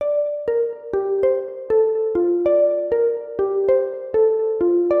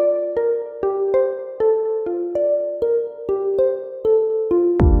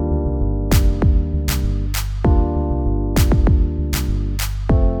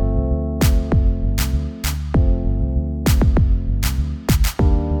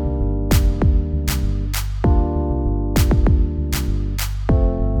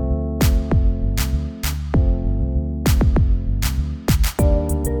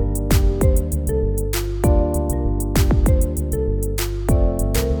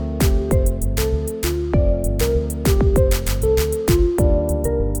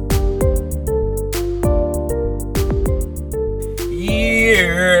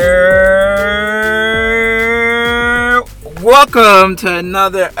Welcome to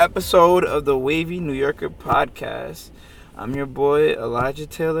another episode of the Wavy New Yorker podcast. I'm your boy Elijah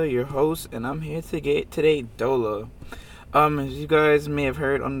Taylor, your host, and I'm here to get today Dolo. As you guys may have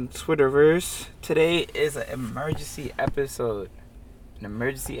heard on Twitterverse, today is an emergency episode. Now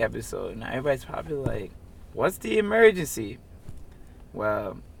everybody's probably like, "What's the emergency?"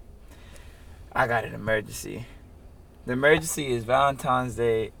 Well, I got an emergency. The emergency is Valentine's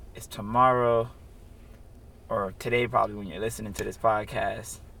Day. It's tomorrow. Or today, probably, when you're listening to this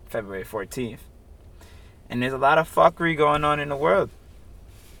podcast, February 14th. And there's a lot of fuckery going on in the world.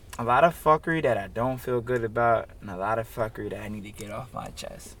 A lot of fuckery that I don't feel good about, and a lot of fuckery that I need to get off my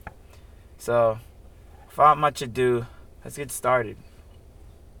chest. So, without much ado, let's get started.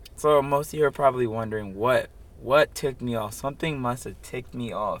 So, most of you are probably wondering what ticked me off. Something must have ticked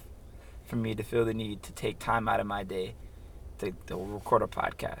me off for me to feel the need to take time out of my day to record a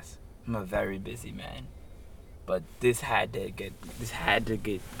podcast. I'm a very busy man. But this had to get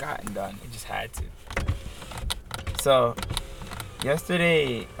gotten done. It just had to. So,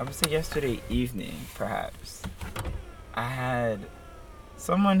 yesterday evening, perhaps, I had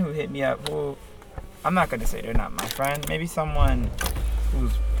someone who hit me up who, I'm not going to say they're not my friend. Maybe someone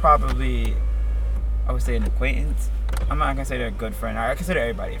who's probably, I would say, an acquaintance. I'm not going to say they're a good friend. I consider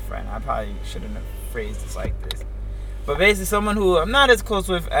everybody a friend. I probably shouldn't have phrased this like this. But basically someone who I'm not as close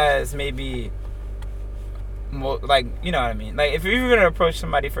with as maybe... like, you know what I mean? Like, if you were going to approach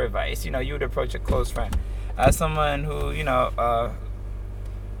somebody for advice, you would approach a close friend. As someone who, not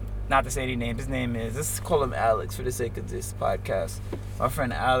to say any name, his name is, let's call him Alex for the sake of this podcast. My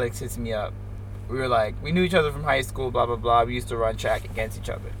friend Alex hits me up. We knew each other from high school, blah, blah, blah. We used to run track against each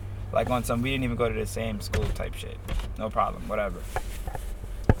other. Like, we didn't even go to the same school type shit. No problem, whatever.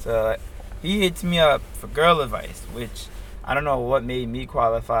 So, he hits me up for girl advice, which I don't know what made me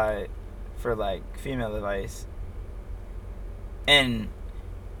qualify for female advice. And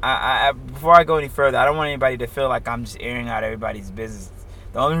I before I go any further, I don't want anybody to feel like I'm just airing out everybody's business.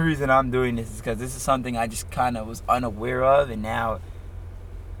 The only reason I'm doing this is because this is something I just kind of was unaware of, and now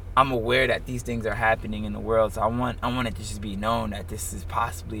I'm aware that these things are happening in the world. So I want it to just be known that this is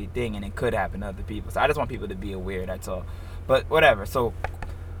possibly a thing, and it could happen to other people. So I just want people to be aware. That's all. But whatever. So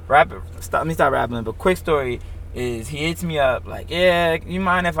let me stop rapping. But quick story is, he hits me up like, yeah, you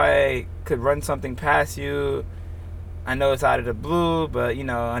mind if I could run something past you? I know it's out of the blue, but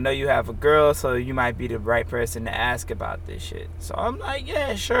I know you have a girl, so you might be the right person to ask about this shit. So I'm like,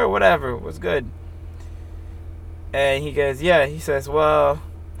 yeah, sure, whatever, what's good? And he goes, yeah, he says, well,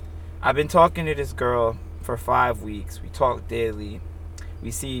 I've been talking to this girl for 5 weeks. We talk daily.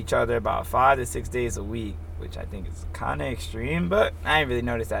 We see each other about 5 to 6 days a week, which I think is kind of extreme, but I didn't really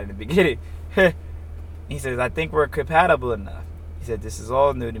notice that in the beginning. He says, I think we're compatible enough. He said, this is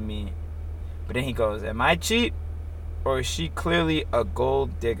all new to me. But then he goes, am I cheap, or is she clearly a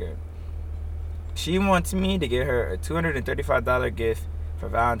gold digger? She wants me to get her a $235 gift for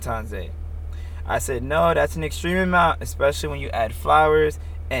Valentine's Day. I said, no, that's an extreme amount, especially when you add flowers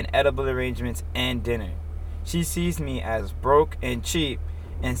and edible arrangements and dinner. She sees me as broke and cheap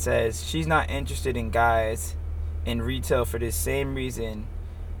and says she's not interested in guys in retail for this same reason.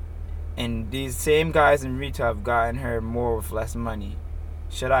 And these same guys in retail have gotten her more with less money.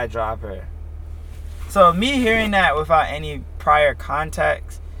 Should I drop her? So me hearing that without any prior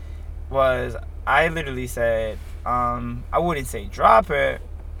context I literally said, I wouldn't say drop her,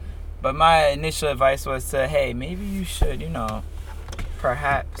 but my initial advice was to, hey, maybe you should,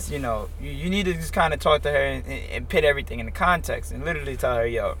 perhaps, you need to just kind of talk to her and put everything in the context and literally tell her,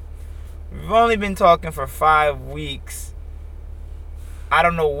 yo, we've only been talking for 5 weeks. I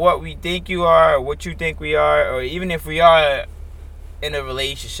don't know what we think you are or what you think we are, or even if we are in a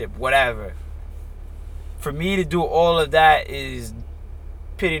relationship, whatever. For me to do all of that is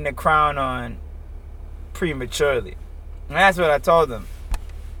putting the crown on prematurely. And that's what I told them.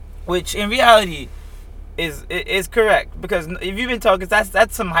 Which in reality is correct. Because if you've been talking,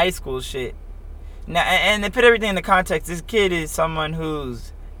 that's some high school shit. Now, and to put everything in the context, this kid is someone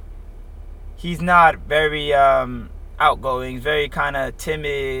he's not very outgoing, very kind of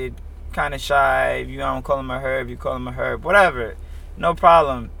timid, kind of shy. If you don't call him a herb, you call him a herb, whatever, no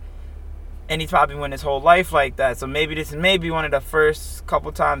problem. And he's probably went his whole life like that. So maybe this is one of the first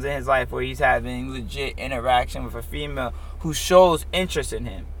couple times in his life where he's having legit interaction with a female who shows interest in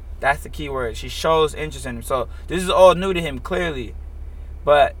him. That's the key word. She shows interest in him. So this is all new to him, clearly.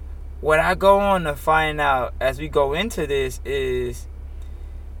 But what I go on to find out as we go into this is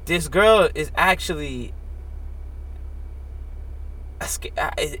this girl is actually is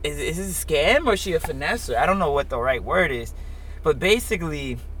this a scam or is she a finesser? I don't know what the right word is. But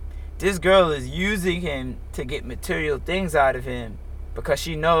basically, this girl is using him to get material things out of him because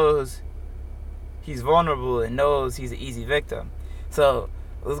she knows he's vulnerable and knows he's an easy victim. So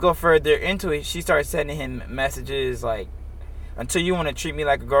let's go further into it. She starts sending him messages like, until you want to treat me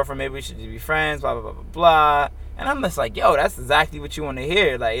like a girlfriend, maybe we should just be friends, blah, blah, blah, blah, blah. And I'm just like, yo, that's exactly what you want to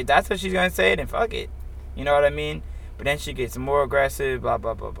hear. Like, if that's what she's going to say, then fuck it. You know what I mean? But then she gets more aggressive, blah,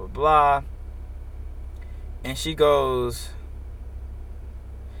 blah, blah, blah, blah. And she goes,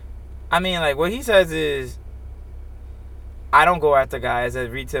 I mean, like, what he says is, I don't go after guys at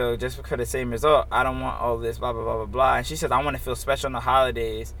retail just for the same result. I don't want all this, blah, blah, blah, blah, blah. And she says, I want to feel special on the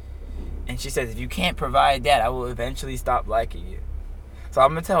holidays. And she says, if you can't provide that, I will eventually stop liking you. So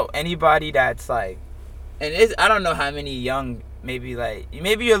I'm going to tell anybody that's like, and I don't know how many young, maybe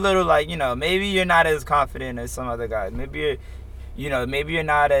you're a little like, you know, maybe you're not as confident as some other guys. Maybe you're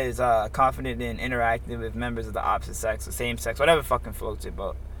not as confident in interacting with members of the opposite sex or same sex, whatever fucking floats your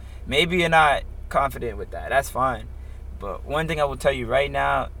boat. Maybe you're not confident with that. That's fine. But one thing I will tell you right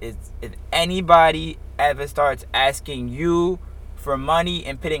now is if anybody ever starts asking you for money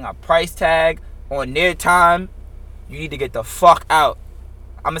and putting a price tag on their time, you need to get the fuck out.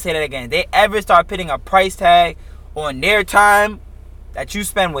 I'm going to say that again. If they ever start putting a price tag on their time that you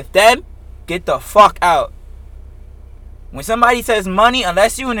spend with them, get the fuck out. When somebody says money,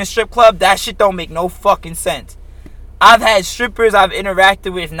 unless you in a strip club, that shit don't make no fucking sense. I've had strippers I've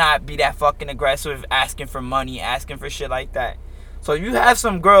interacted with not be that fucking aggressive, asking for money, asking for shit like that. So if you have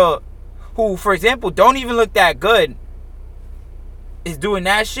some girl who, for example, don't even look that good, is doing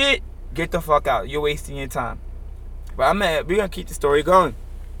that shit, get the fuck out. You're wasting your time. But we're going to keep the story going.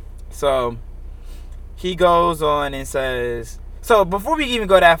 So he goes on and says, so before we even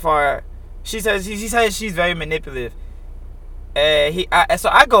go that far, he says she's very manipulative. So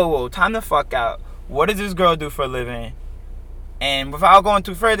I go, whoa, time the fuck out. What does this girl do for a living? And without going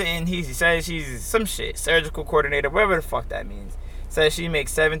too further in, he says she's some shit, surgical coordinator, whatever the fuck that means. Says she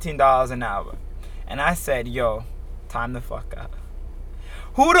makes $17 an hour. And I said, yo, time the fuck out.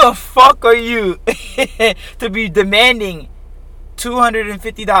 Who the fuck are you to be demanding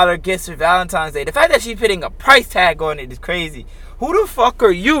 $250 gifts for Valentine's Day? The fact that she's putting a price tag on it is crazy. Who the fuck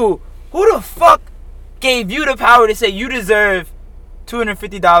are you? Who the fuck gave you the power to say you deserve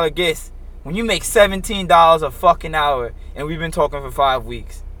 $250 gifts when you make $17 a fucking hour and we've been talking for 5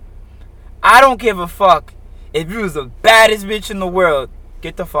 weeks? I don't give a fuck if you was the baddest bitch in the world.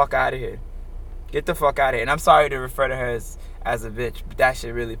 Get the fuck out of here. Get the fuck out of here. And I'm sorry to refer to her as a bitch, but that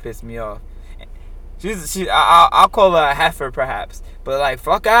shit really pissed me off. I'll call her a heifer perhaps, but like,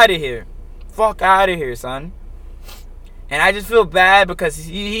 fuck out of here. Fuck out of here, son. And I just feel bad because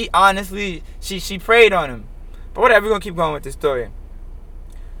he honestly, she preyed on him. But whatever, we're going to keep going with this story.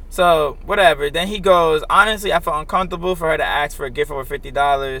 So, whatever. Then he goes, honestly, I felt uncomfortable for her to ask for a gift over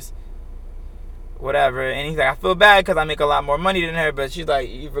 $50. Whatever. And he's like, I feel bad because I make a lot more money than her. But she's like,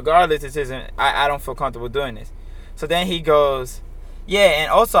 regardless, I don't feel comfortable doing this. So then he goes, yeah,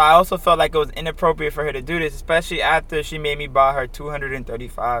 and also I also felt like it was inappropriate for her to do this, especially after she made me buy her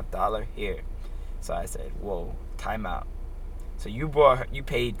 $235 hair. So I said, whoa, time out. So you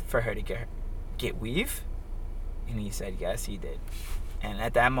paid for her to get weave? And he said, yes, he did. And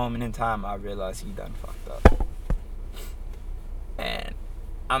at that moment in time, I realized he done fucked up. And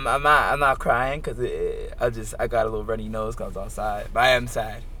I'm not crying because I got a little runny nose because I was outside. But I am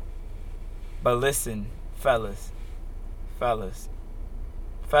sad. But listen, fellas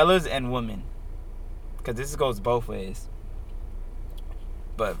and women, because this goes both ways.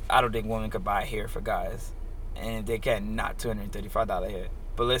 But I don't think women could buy hair for guys, and they can, not $235 hair.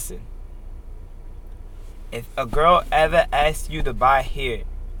 But listen, if a girl ever asks you to buy hair,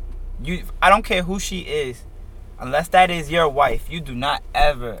 I don't care who she is, unless that is your wife, you do not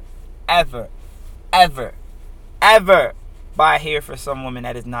ever buy hair for some woman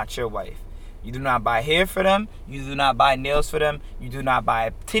that is not your wife. You do not buy hair for them. You do not buy nails for them. You do not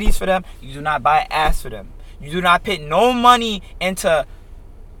buy titties for them. You do not buy ass for them. You do not put no money into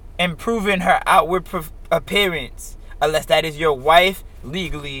improving her outward appearance unless that is your wife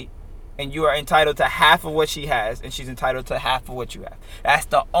legally, and you are entitled to half of what she has and she's entitled to half of what you have. That's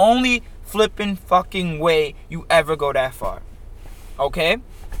the only flipping fucking way you ever go that far. Okay?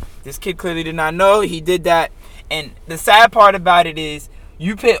 This kid clearly did not know he did that. And the sad part about it is,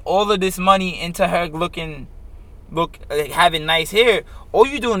 you put all of this money into her having nice hair. All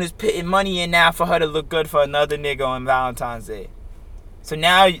you doing is putting money in now for her to look good for another nigga on Valentine's Day. So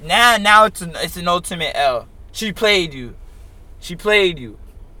now it's an ultimate L. She played you.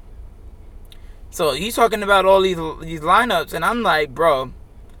 So he's talking about all these lineups, and I'm like, bro,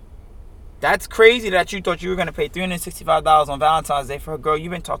 That's crazy that you thought you were going to pay $365 on Valentine's Day for a girl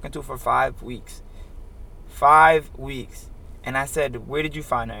you've been talking to for 5 weeks. 5 weeks. And I said, where did you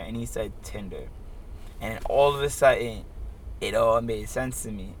find her? And he said, Tinder. And all of a sudden, it all made sense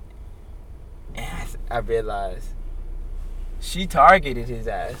to me. And I realized she targeted his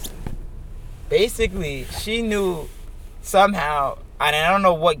ass. Basically, she knew somehow, and I don't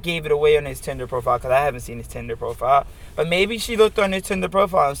know what gave it away on his Tinder profile, because I haven't seen his Tinder profile, but maybe she looked on his Tinder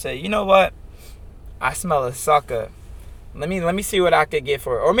profile and said, you know what? I smell a sucker. Let me see what I could get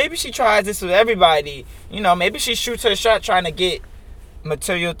for her. Or maybe she tries this with everybody. You know, maybe she shoots her shot trying to get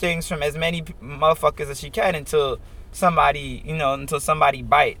material things from as many motherfuckers as she can until somebody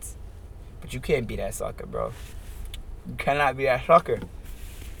bites. But you can't be that sucker, bro. You cannot be that sucker.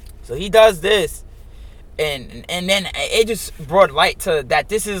 So he does this, and then it just brought light to that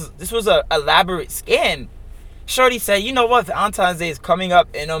this was a elaborate scam. Shorty said, you know what, Valentine's Day is coming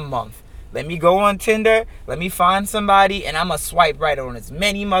up in a month. Let me go on Tinder, let me find somebody, and I'm going to swipe right on as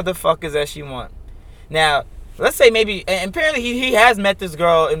many motherfuckers as she want. Now, let's say maybe, and apparently he has met this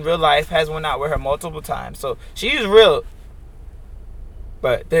girl in real life, has went out with her multiple times, so she's real.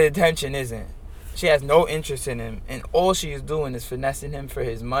 But the intention isn't. She has no interest in him, and all she is doing is finessing him for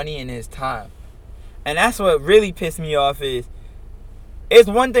his money and his time. And that's what really pissed me off is, it's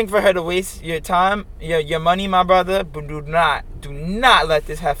one thing for her to waste your time, your money, my brother, but do not let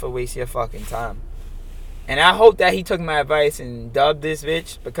this heifer waste your fucking time. And I hope that he took my advice and dubbed this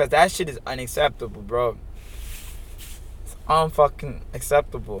bitch, because that shit is unacceptable, bro. It's unfucking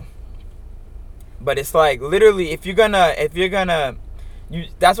acceptable. But it's like, literally, if you're gonna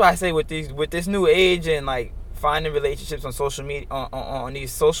that's why I say with this new age and like finding relationships on social media, on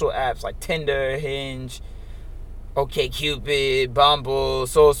these social apps like Tinder, Hinge, OkCupid, Bumble,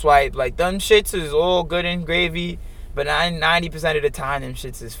 Soul Swipe, like them shits is all good and gravy, but 90% of the time them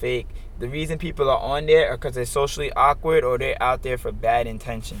shits is fake. The reason people are on there are because they're socially awkward or they're out there for bad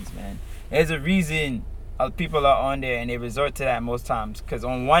intentions, man. There's a reason people are on there and they resort to that most times, because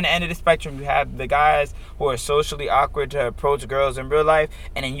on one end of the spectrum you have the guys who are socially awkward to approach girls in real life,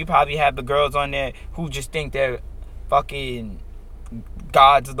 and then you probably have the girls on there who just think they're fucking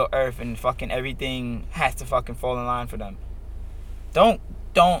gods of the earth and fucking everything has to fucking fall in line for them. Don't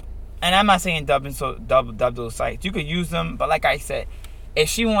and I'm not saying dub those sites. You could use them, but like I said, if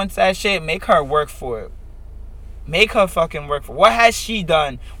she wants that shit, make her work for it. Make her fucking work for it. What has she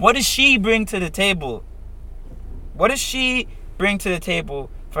done? What does she bring to the table? What does she bring to the table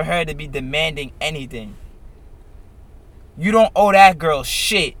for her to be demanding anything? You don't owe that girl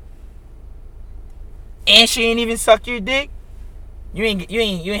shit. And she ain't even suck your dick? You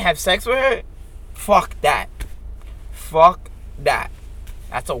ain't have sex with her? Fuck that. Fuck that.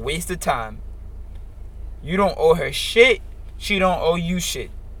 That's a waste of time. You don't owe her shit. She don't owe you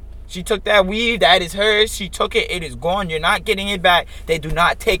shit. She took that weave. That is hers. She took it. It is gone. You're not getting it back. They do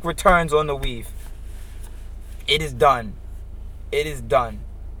not take returns on the weave. It is done. It is done.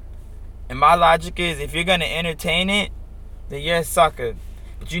 And my logic is, if you're gonna entertain it, then you're a sucker.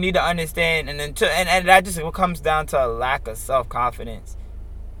 But you need to understand, and that just comes down to a lack of self-confidence.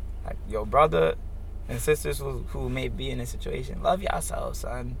 Like, your brother and sisters who may be in this situation, love yourselves,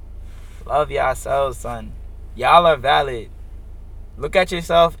 son. Love yourselves, son. Y'all are valid. Look at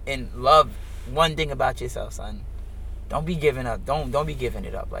yourself and love one thing about yourself, son. Don't be giving up. Don't be giving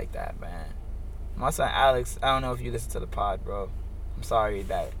it up like that, man. My son Alex, I don't know if you listen to the pod, bro. I'm sorry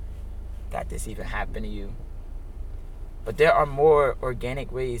that this even happened to you. But there are more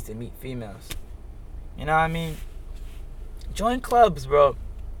organic ways to meet females. You know what I mean? Join clubs, bro.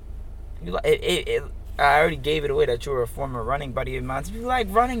 I already gave it away that you were a former running buddy of mine. If you like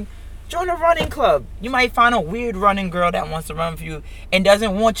running, join a running club. You might find a weird running girl that wants to run for you and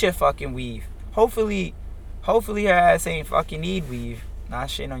doesn't want your fucking weave. Hopefully her ass ain't fucking need weave. Not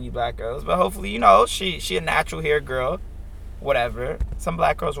shitting on you black girls, but hopefully, you know, she a natural hair girl. Whatever. Some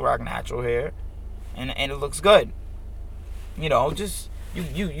black girls rock natural hair. And it looks good. You know, just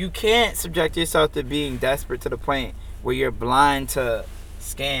you can't subject yourself to being desperate to the point where you're blind to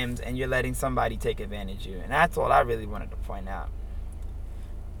scams and you're letting somebody take advantage of you. And that's all I really wanted to point out.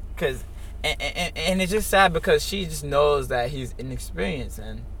 Cause and it's just sad because she just knows that he's inexperienced,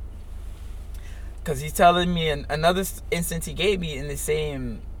 and because he's telling me another instance he gave me in the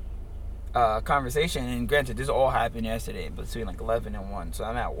same conversation. And granted, this all happened yesterday between like 11 and 1. So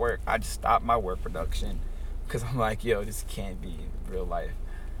I'm at work. I just stopped my work production because I'm like, yo, this can't be real life.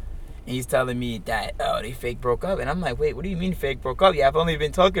 And he's telling me that, they fake broke up. And I'm like, wait, what do you mean fake broke up? Yeah, I've only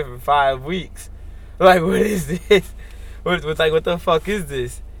been talking for 5 weeks. Like, what is this? What the fuck is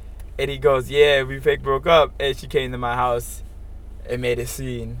this? And he goes, yeah, we fake broke up. And she came to my house and made a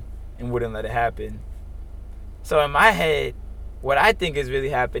scene. and wouldn't let it happen. So in my head, what I think is really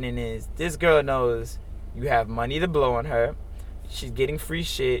happening is this girl knows you have money to blow on her. She's getting free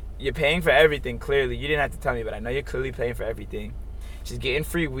shit. You're paying for everything, clearly. You didn't have to tell me, but I know you're clearly paying for everything. She's getting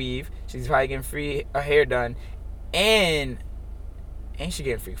free weave. She's probably getting free hair done. And she's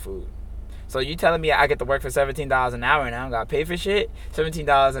getting free food. So you telling me I get to work for $17 an hour and I don't got to pay for shit?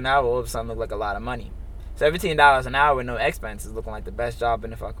 $17 an hour all of a sudden look like a lot of money. $17 an hour with no expenses looking like the best job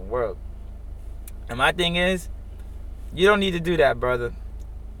in the fucking world. And my thing is, you don't need to do that, brother.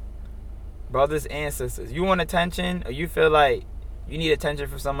 Brothers and sisters. You want attention, or you feel like you need attention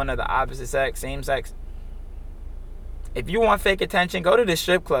from someone of the opposite sex, same sex. If you want fake attention, go to the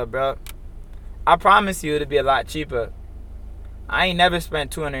strip club, bro. I promise you it'll be a lot cheaper. I ain't never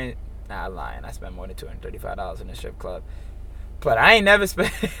spent $200. Nah, I'm lying. I spent more than $235 in the strip club. But I ain't never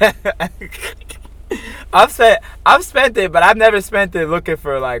spent. I've spent it, but I've never spent it looking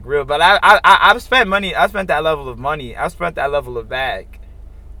for like real. But I've spent money. I've spent that level of money. I've spent that level of bag.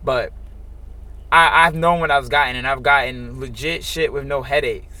 But I've known what I've gotten, and I've gotten legit shit with no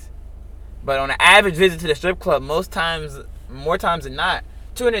headaches. But on an average visit to the strip club, more times than not,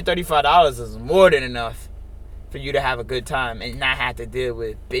 $235 is more than enough for you to have a good time and not have to deal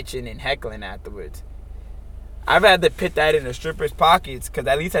with bitching and heckling afterwards. I'd rather put that in the stripper's pockets, because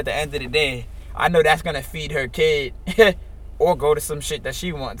at least at the end of the day, I know that's going to feed her kid or go to some shit that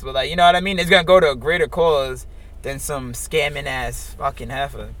she wants. But, like, you know what I mean? It's going to go to a greater cause than some scamming ass fucking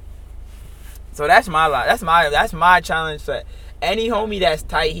heifer. So that's my life. That's my challenge to any homie that's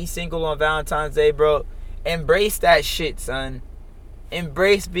tight. He's single on Valentine's Day, bro. Embrace that shit, son.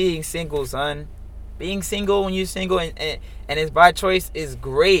 Embrace being single, son. Being single when you're single and it's by choice is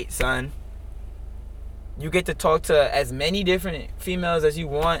great, son. You get to talk to as many different females as you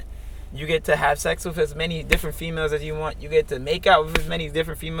want. You get to have sex with as many different females as you want. You get to make out with as many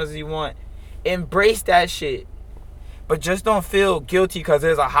different females as you want. Embrace that shit. But just don't feel guilty because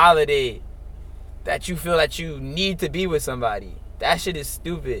there's a holiday that you feel that you need to be with somebody. That shit is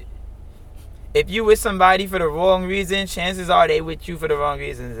stupid. If you with somebody for the wrong reason, chances are they with you for the wrong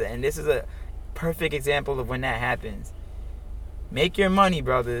reasons. And this is a perfect example of when that happens. Make your money,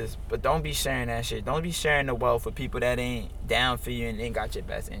 brothers, but don't be sharing that shit. Don't be sharing the wealth with people that ain't down for you and ain't got your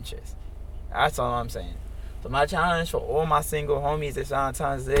best interest. That's all I'm saying. So my challenge for all my single homies this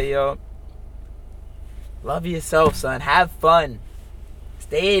Valentine's Day, yo. Love yourself, son. Have fun.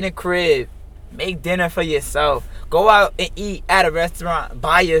 Stay in the crib. Make dinner for yourself. Go out and eat at a restaurant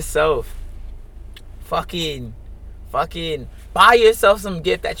by yourself. Fucking buy yourself some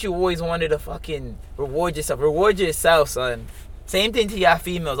gift that you always wanted to fucking reward yourself. Reward yourself, son. Same thing to y'all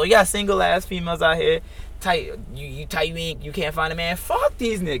females. Oh, y'all single ass females out here. Tight, you can't find a man. Fuck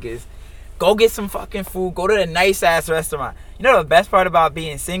these niggas. Go get some fucking food. Go to the nice ass restaurant. You know the best part about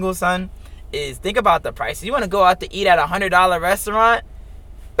being single, son, is think about the prices. You want to go out to eat at $100 restaurant?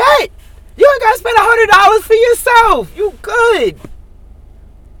 Bet! You ain't gotta spend $100 for yourself. You good.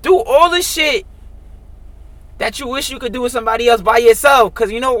 Do all the shit that you wish you could do with somebody else by yourself. Because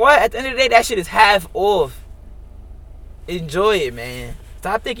you know what? At the end of the day, that shit is half off. Enjoy it, man.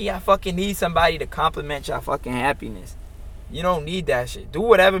 Stop thinking y'all fucking need somebody to compliment y'all fucking happiness. You don't need that shit. Do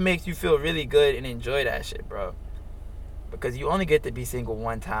whatever makes you feel really good and enjoy that shit, bro. Because you only get to be single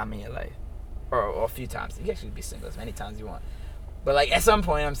one time in your life. Or a few times. You can actually be single as many times as you want. But, like, at some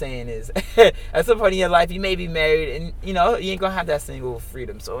point, I'm saying is, at some point in your life, you may be married and, you know, you ain't gonna have that single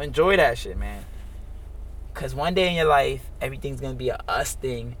freedom. So enjoy that shit, man. Because one day in your life, everything's gonna be a us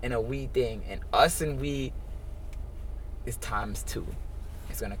thing and a we thing. And us and we is times 2.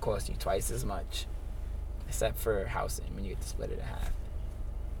 It's gonna cost you twice as much. Except for housing, when you get to split it in half.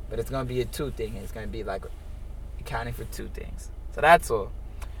 But it's gonna be a 2 thing. And it's gonna be, like, accounting for 2 things. So that's all.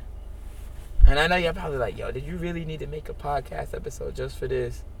 And I know you're probably like, yo, did you really need to make a podcast episode just for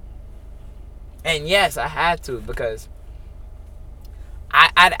this? And yes, I had to, because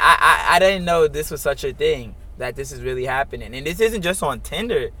I didn't know this was such a thing, that this is really happening. And this isn't just on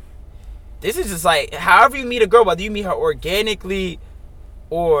Tinder. This is just like, however you meet a girl, whether you meet her organically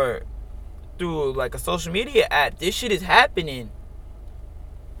or through like a social media app, this shit is happening.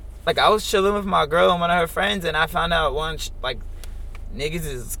 Like, I was chilling with my girl and one of her friends, and I found out niggas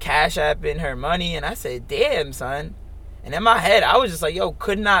is cash apping her money, and I said, damn, son. And in my head, I was just like, yo,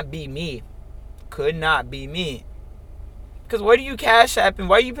 could not be me. Could not be me. Because what are you cash apping?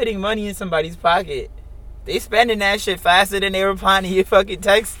 Why are you putting money in somebody's pocket? They spending that shit faster than they replying to your fucking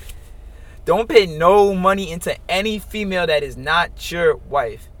text. Don't put no money into any female that is not your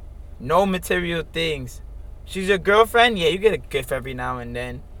wife. No material things. She's your girlfriend? Yeah, you get a gift every now and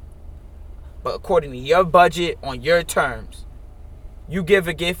then. But according to your budget, on your terms. You give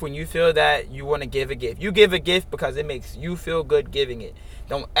a gift when you feel that you want to give a gift. You give a gift because it makes you feel good giving it.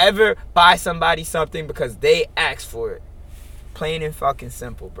 Don't ever buy somebody something because they asked for it. Plain and fucking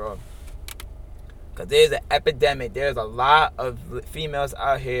simple, bro. Because there's an epidemic. There's a lot of females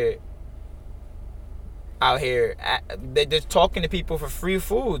out here. They're just talking to people for free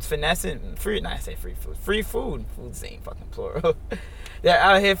foods, finessing, free food. Foods ain't fucking plural. They're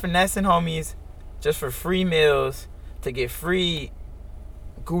out here finessing homies just for free meals to get free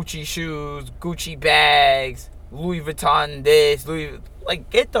Gucci shoes, Gucci bags, Louis Vuitton this, like,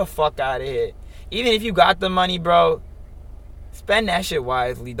 get the fuck out of here. Even if you got the money, bro, spend that shit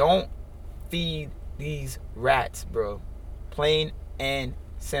wisely. Don't feed these rats, bro. Plain and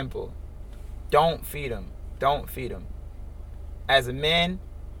simple. Don't feed them. Don't feed them. As a man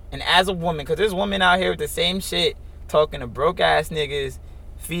and as a woman, because there's women out here with the same shit, talking to broke ass niggas,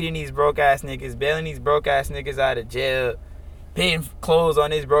 feeding these broke ass niggas, bailing these broke ass niggas out of jail, paying clothes on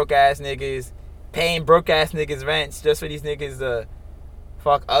these broke ass niggas, paying broke ass niggas rents just for these niggas to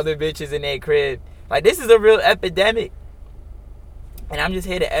fuck other bitches in their crib. Like, this is a real epidemic. And I'm just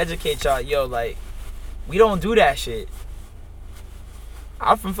here to educate y'all. Yo, like, we don't do that shit.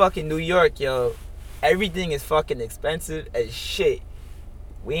 I'm from fucking New York, yo. Everything is fucking expensive as shit.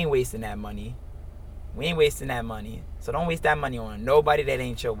 We ain't wasting that money. So don't waste that money on nobody that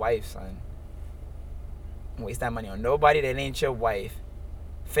ain't your wife, son. Don't waste that money on nobody that ain't your wife.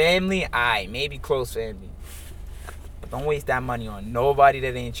 Family, maybe close family. But don't waste that money on nobody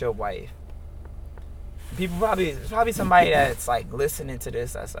that ain't your wife. People probably somebody that's like listening to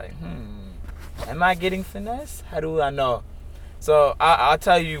this that's like, am I getting finessed? How do I know? So I'll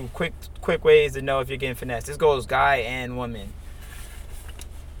tell you quick ways to know if you're getting finessed. This goes guy and woman.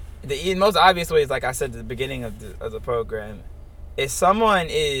 The most obvious way is, like I said at the beginning of the program, if someone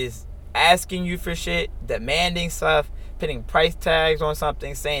is asking you for shit, demanding stuff, putting price tags on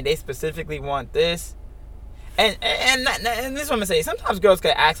something, saying they specifically want this, and this is what I'm gonna say. Sometimes girls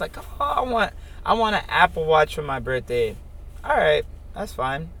can ask like, oh, I want an Apple Watch for my birthday. All right, that's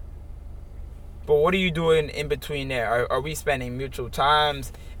fine. But what are you doing in between there? Are we spending mutual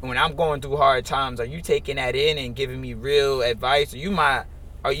times? And when I'm going through hard times, are you taking that in and giving me real advice? Are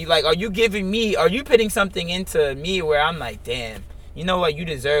you putting something into me where I'm like, damn, you know what? You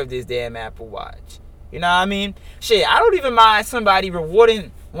deserve this damn Apple Watch. You know what I mean? Shit, I don't even mind somebody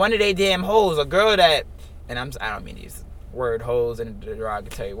rewarding one of their damn hoes. A girl that, and I don't mean these word hoes in a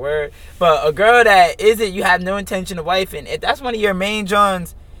derogatory word, but a girl that you have no intention of wifing. If that's one of your main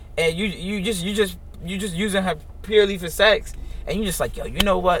Johns, and you just using her purely for sex, and you just like, yo, you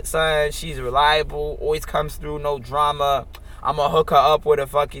know what, son? She's reliable, always comes through, no drama. I'm gonna hook her up with a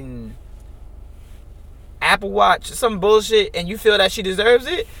fucking Apple Watch, some bullshit, and you feel that she deserves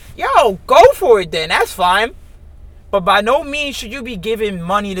it. Yo, go for it then. That's fine. But by no means should you be giving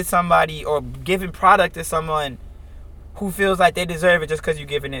money to somebody or giving product to someone who feels like they deserve it just because you're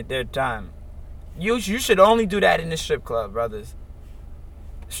giving it their time. You should only do that in the strip club, brothers.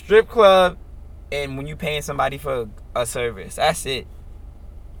 Strip club, and when you paying somebody for a service. That's it.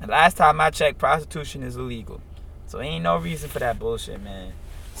 And last time I checked, prostitution is illegal. So ain't no reason for that bullshit, man.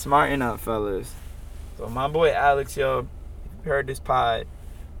 Smarten up, fellas. So my boy Alex, yo, if you heard this pod,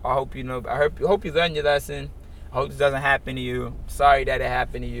 I hope you learned your lesson. I hope this doesn't happen to you. Sorry that it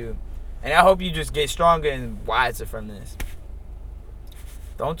happened to you. And I hope you just get stronger and wiser from this.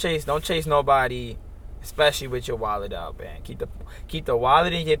 Don't chase nobody, especially with your wallet out, man. Keep the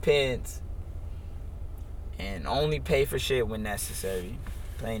wallet in your pants, and only pay for shit when necessary.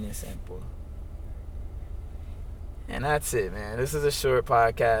 Plain and simple. And that's it, man. This is a short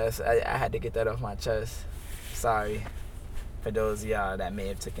podcast. I had to get that off my chest. Sorry for those of y'all that may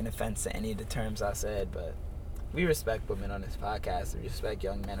have taken offense to any of the terms I said, but we respect women on this podcast. We respect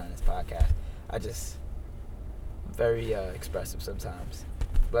young men on this podcast. I'm very expressive sometimes.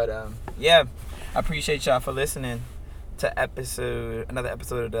 But, yeah, I appreciate y'all for listening to another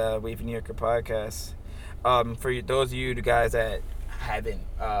episode of the Wavy New Yorker podcast. For those of you, the guys that haven't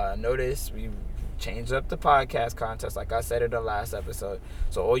noticed, we changed up the podcast contest like I said in the last episode.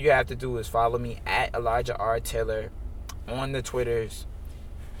 So all you have to do is follow me at Elijah R. Taylor on the Twitters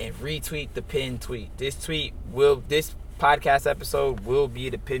and retweet the pinned tweet. This podcast episode will be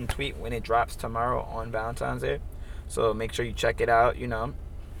the pinned tweet when it drops tomorrow on Valentine's Day. So make sure you check it out, and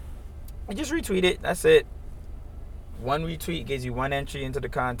just retweet it. That's it. One retweet gives you one entry into the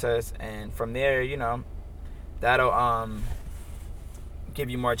contest, and from there, that'll give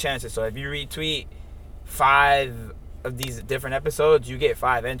you more chances. So if you retweet 5 of these different episodes, you get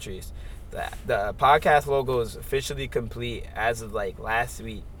 5 entries. The podcast logo is officially complete as of like last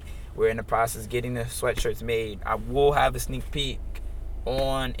week. We're in the process of getting the sweatshirts made. I will have a sneak peek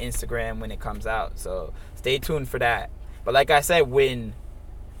on Instagram when it comes out. So stay tuned for that. But like I said, when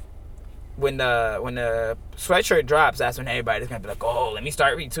the sweatshirt drops, that's when everybody's gonna be like, oh, let me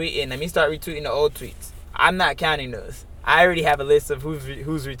start retweeting the old tweets. I'm not counting those. I already have a list of who's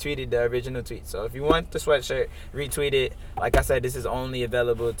retweeted the original tweet. So if you want the sweatshirt, retweet it. Like I said, this is only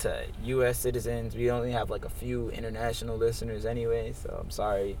available to U.S. citizens. We only have like a few international listeners anyway, so I'm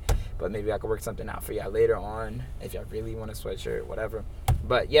sorry. But maybe I could work something out for y'all later on if y'all really want a sweatshirt, whatever.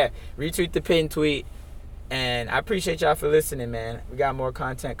 But yeah, retweet the pin tweet. And I appreciate y'all for listening, man. We got more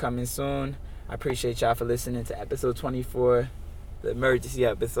content coming soon. I appreciate y'all for listening to episode 24, the emergency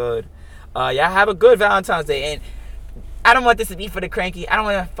episode. Y'all have a good Valentine's Day. And I don't want this to be for the cranky. I don't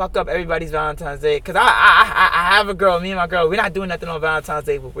want to fuck up everybody's Valentine's Day. Because I have a girl, me and my girl. We're not doing nothing on Valentine's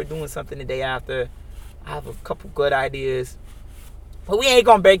Day, but we're doing something the day after. I have a couple good ideas. But we ain't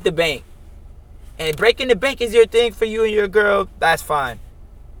going to break the bank. And breaking the bank is your thing for you and your girl. That's fine.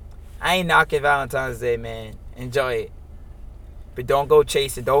 I ain't knocking Valentine's Day, man. Enjoy it. But don't go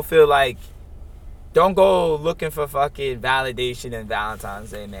chasing. Don't go looking for fucking validation in Valentine's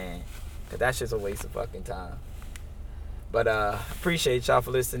Day, man. Because that's just a waste of fucking time. But appreciate y'all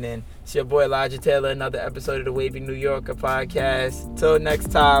for listening. It's your boy Elijah Taylor, another episode of the Wavy New Yorker podcast. Till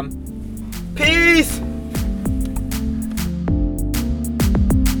next time, peace.